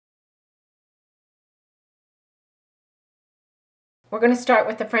we're going to start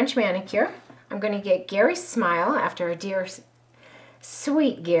with the French manicure. I'm going to get Gary's smile after our dear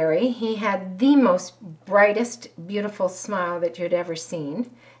sweet Gary. He had the most brightest, beautiful smile that you'd ever seen.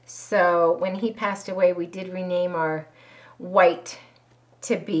 So when he passed away, we did rename our white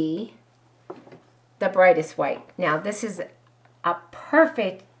to be the brightest white. Now this is a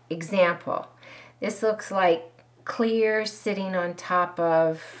perfect example. This looks like clear sitting on top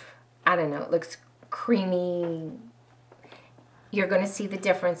of, I don't know, it looks creamy. You're going to see the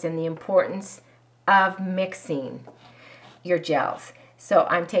difference in the importance of mixing your gels. So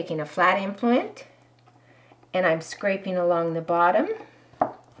I'm taking a flat implement and I'm scraping along the bottom,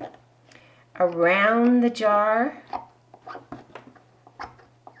 around the jar.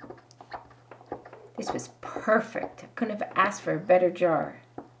 This was perfect. I couldn't have asked for a better jar.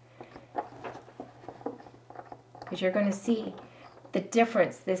 Because you're going to see the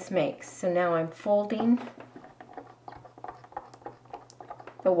difference this makes. So now I'm folding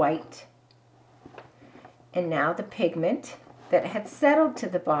the white. And now the pigment that had settled to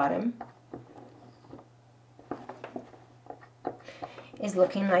the bottom is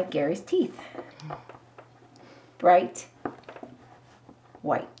looking like Gary's teeth. Bright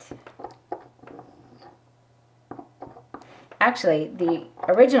white. Actually, the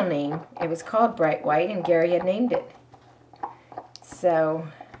original name, it was called Bright White, and Gary had named it. So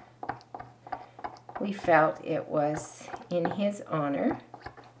we felt it was in his honor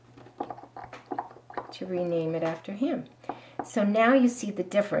to rename it after him. So now you see the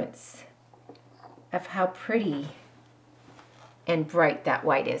difference of how pretty and bright that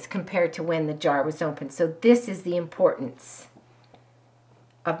white is compared to when the jar was open. So this is the importance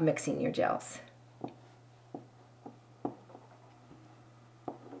of mixing your gels.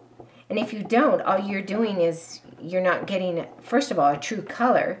 And if you don't, all you're doing is you're not getting, first of all, a true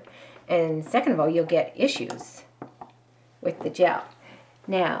color, and second of all, you'll get issues with the gel.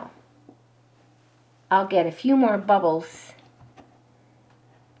 Now, I'll get a few more bubbles.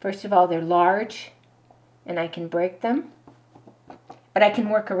 First of all, they're large, and I can break them, but I can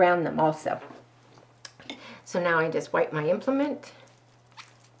work around them also. So now I just wipe my implement.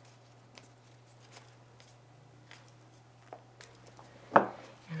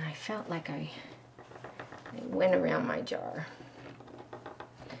 And I felt like I went around my jar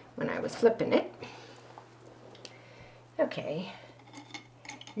when I was flipping it. Okay.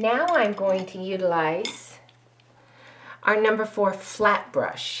 Now I'm going to utilize our number 4 flat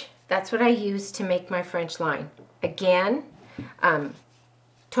brush. That's what I use to make my French line. Again,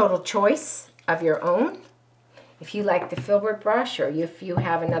 total choice of your own. If you like the filbert brush or if you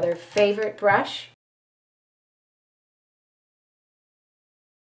have another favorite brush.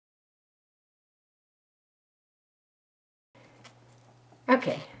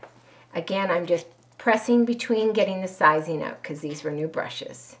 Okay, again, I'm just pressing between getting the sizing out because these were new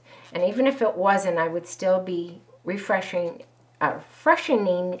brushes. And even if it wasn't, I would still be freshening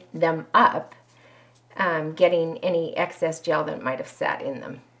them up, getting any excess gel that might have sat in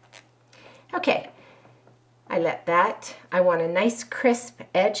them. Okay, I let that. I want a nice crisp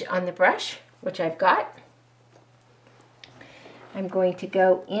edge on the brush, which I've got. I'm going to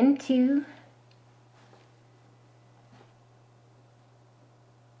go into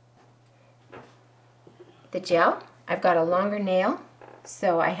the gel. I've got a longer nail,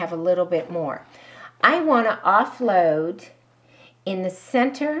 so I have a little bit more. I want to offload in the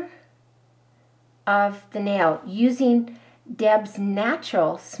center of the nail using Deb's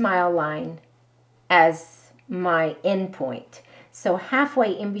natural smile line as my end point. So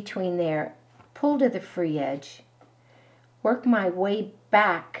halfway in between there, pull to the free edge, work my way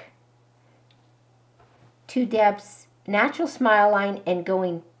back to Deb's natural smile line and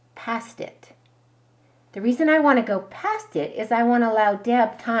going past it. The reason I want to go past it is I want to allow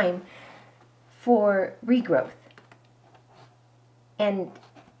Deb time for regrowth. And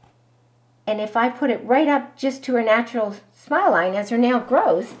if I put it right up just to her natural smile line as her nail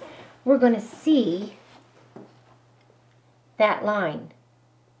grows, we're going to see that line.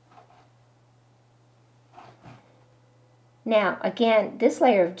 Now, again, this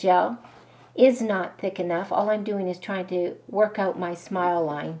layer of gel is not thick enough. All I'm doing is trying to work out my smile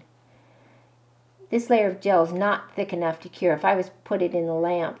line. This layer of gel is not thick enough to cure. If I was put it in the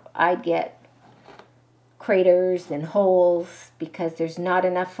lamp, I'd get craters and holes because there's not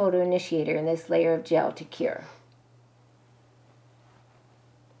enough photoinitiator in this layer of gel to cure.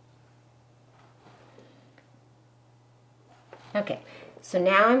 Okay, so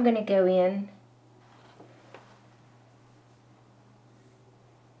now I'm going to go in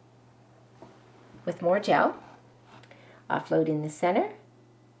with more gel, offload in the center,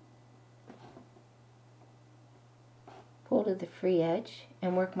 pull to the free edge,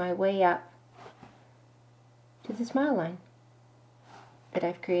 and work my way up to the smile line that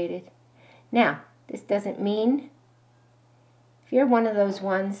I've created. Now, this doesn't mean, if you're one of those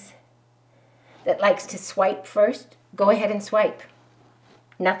ones that likes to swipe first, go ahead and swipe.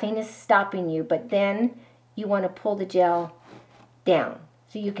 Nothing is stopping you, but then you want to pull the gel down.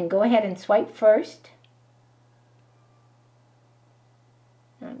 So you can go ahead and swipe first.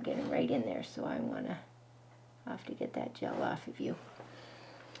 I'm getting right in there, so I have to get that gel off of you.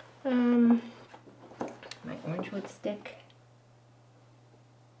 My orange wood stick.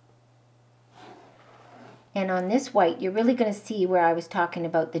 And on this white, you're really going to see where I was talking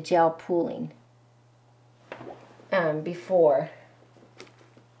about the gel pooling before.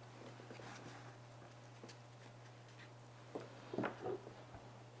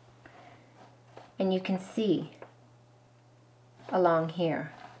 And you can see along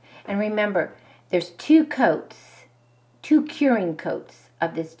here. And remember, there's two curing coats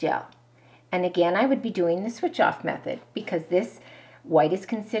of this gel. And again, I would be doing the switch off method because this white is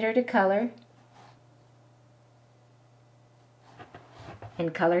considered a color.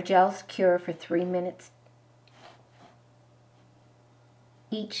 And color gels cure for 3 minutes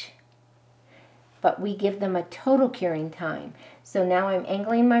each. But we give them a total curing time. So now I'm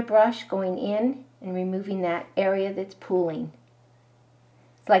angling my brush, going in and removing that area that's pooling.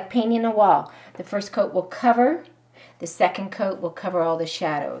 It's like painting a wall. The first coat will cover, the second coat will cover all the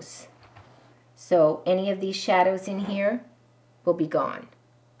shadows. So any of these shadows in here will be gone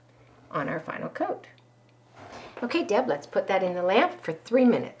on our final coat. Okay, Deb, let's put that in the lamp for 3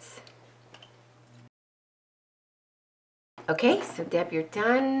 minutes. Okay, so Deb, you're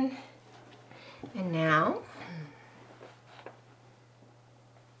done. And now,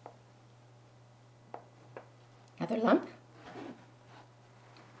 another lump.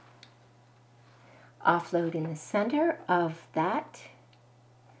 Offload in the center of that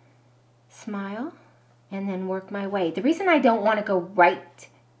smile and then work my way. The reason I don't want to go right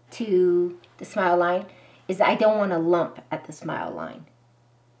to the smile line is I don't want a lump at the smile line.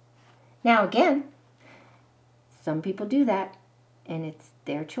 Now again, some people do that and it's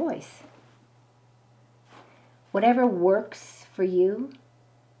their choice. Whatever works for you.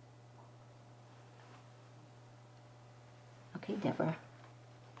 Okay, Deborah,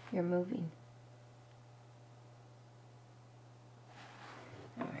 you're moving.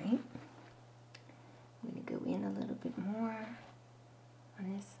 All right. I'm going to go in a little bit more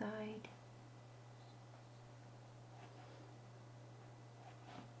on this side.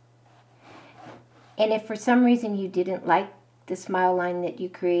 And if for some reason you didn't like the smile line that you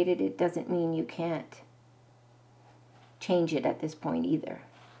created, it doesn't mean you can't change it at this point either.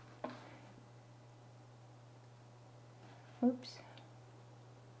 Oops.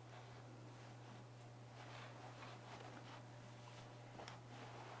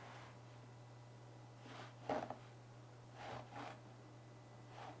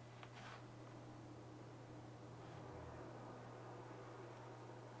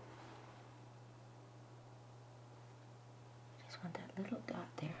 Just want that little dot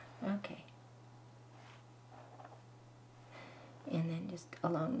there. Okay. And then just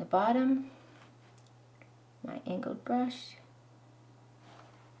along the bottom, my angled brush.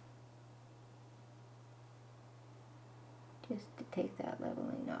 Just to take that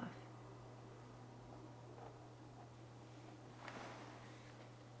leveling off.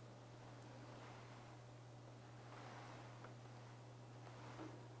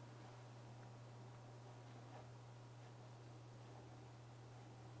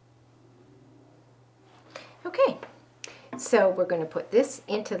 Okay. So we're going to put this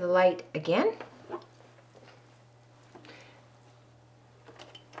into the light again.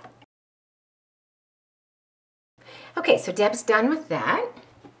 Okay, so Deb's done with that.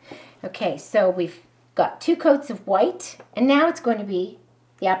 Okay, so we've got 2 coats of white, and now it's going to be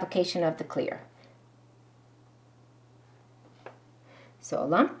the application of the clear. So a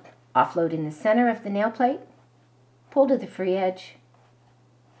lump, offload in the center of the nail plate, pull to the free edge,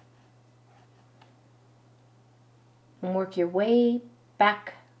 and work your way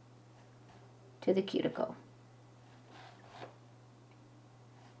back to the cuticle.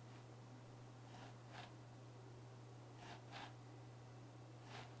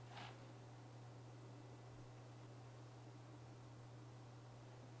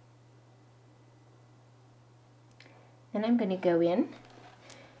 Then I'm going to go in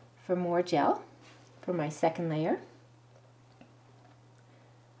for more gel for my second layer.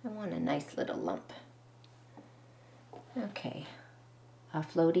 I want a nice little lump. Okay,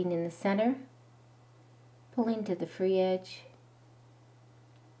 offloading in the center, pulling to the free edge,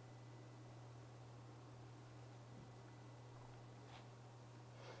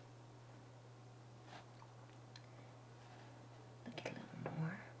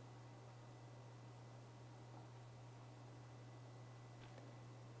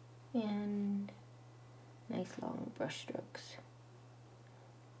 and nice long brush strokes.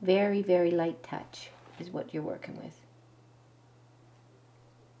 Very, very light touch is what you're working with.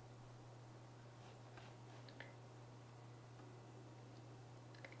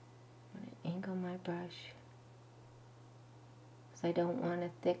 I'm going to angle my brush because I don't want a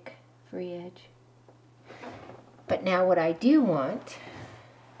thick free edge. But now what I do want,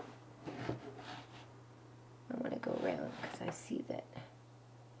 I want to go around because I see that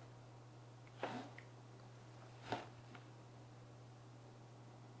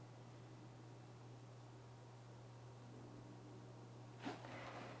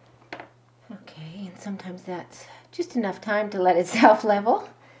okay, and sometimes that's just enough time to let it self-level.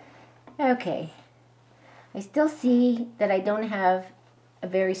 Okay, I still see that I don't have a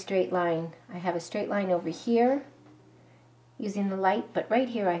very straight line. I have a straight line over here using the light, but right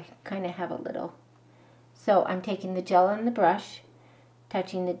here I kind of have a little. So I'm taking the gel on the brush,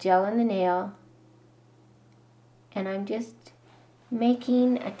 touching the gel on the nail, and I'm just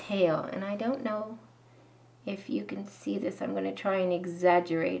making a tail. And I don't know if you can see this. I'm going to try and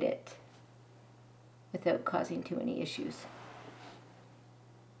exaggerate it without causing too many issues.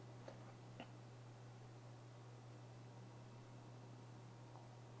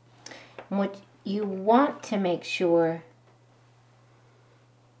 And what you want to make sure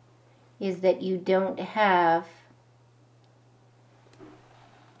is that you don't have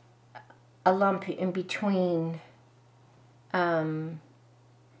a lump in between the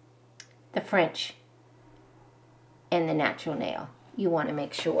French and the natural nail. You want to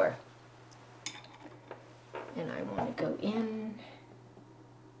make sure. And I want to go in.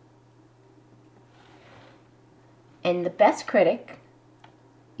 And the best critic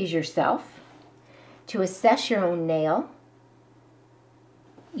is yourself. To assess your own nail,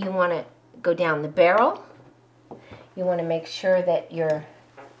 you want to go down the barrel. You want to make sure that your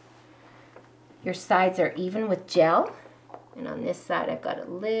sides are even with gel. And on this side I've got a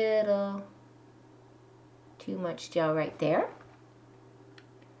little too much gel right there.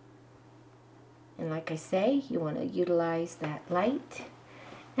 And like I say, you want to utilize that light.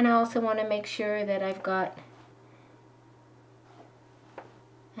 And I also want to make sure that I've got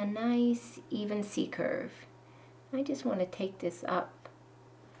a nice even C-curve. I just want to take this up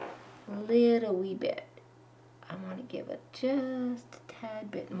a little wee bit. I want to give it just a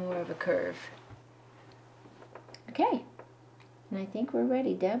tad bit more of a curve. Okay, and I think we're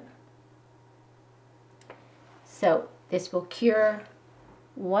ready, Deb. So this will cure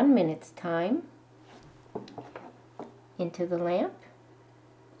 1 minute's time into the lamp.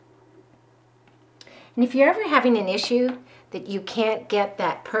 And if you're ever having an issue that you can't get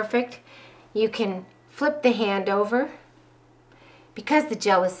that perfect, you can flip the hand over. Because the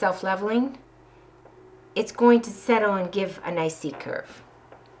gel is self-leveling, it's going to settle and give a nice C-curve.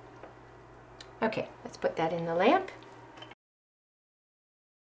 Okay, let's put that in the lamp.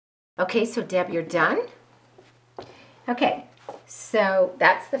 Okay, so Deb, you're done. Okay, so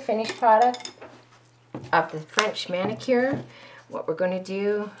that's the finished product of the French manicure. What we're going to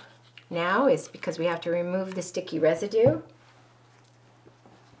do now is, because we have to remove the sticky residue,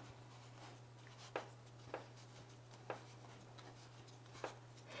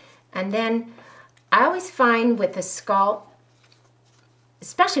 and then I always find with the scalp,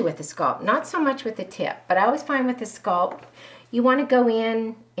 especially with the scalp, not so much with the tip, but I always find with the scalp, you want to go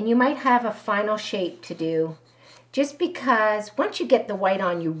in and you might have a final shape to do, just because once you get the white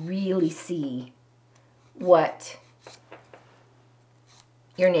on, you really see what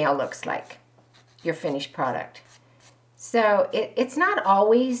your nail looks like, your finished product. So it's not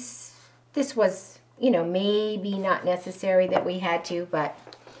always, this was, you know, maybe not necessary that we had to, but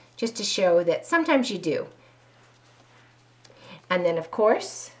just to show that sometimes you do. And then of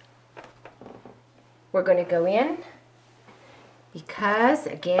course, we're going to go in because,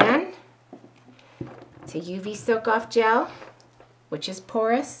 again, it's a UV soak off gel, which is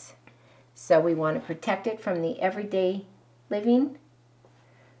porous. So we want to protect it from the everyday living,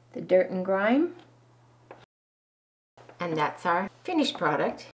 the dirt and grime. And that's our finished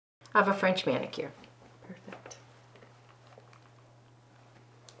product of a French manicure.